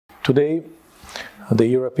Today, the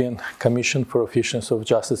European Commission for Efficiency of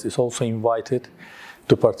Justice is also invited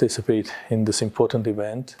to participate in this important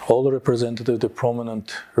event. All the representatives, the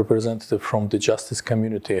prominent representatives from the justice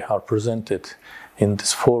community are presented in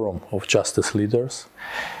this forum of justice leaders.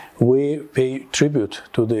 We pay tribute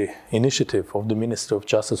to the initiative of the Ministry of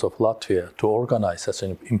Justice of Latvia to organize such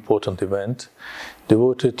an important event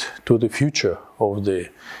devoted to the future of the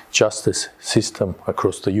justice system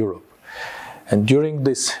across Europe. And during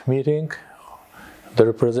this meeting, the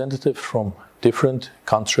representatives from different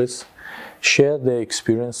countries share their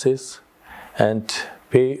experiences and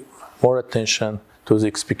pay more attention to the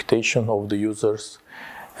expectation of the users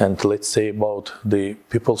and, let's say, about the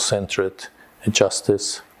people-centered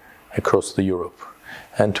justice across Europe.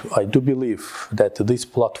 And I do believe that this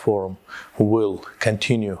platform will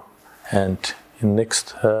continue, and in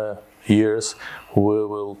next years we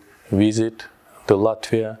will visit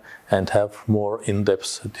Latvia and have more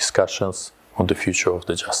in-depth discussions on the future of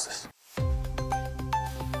the justice.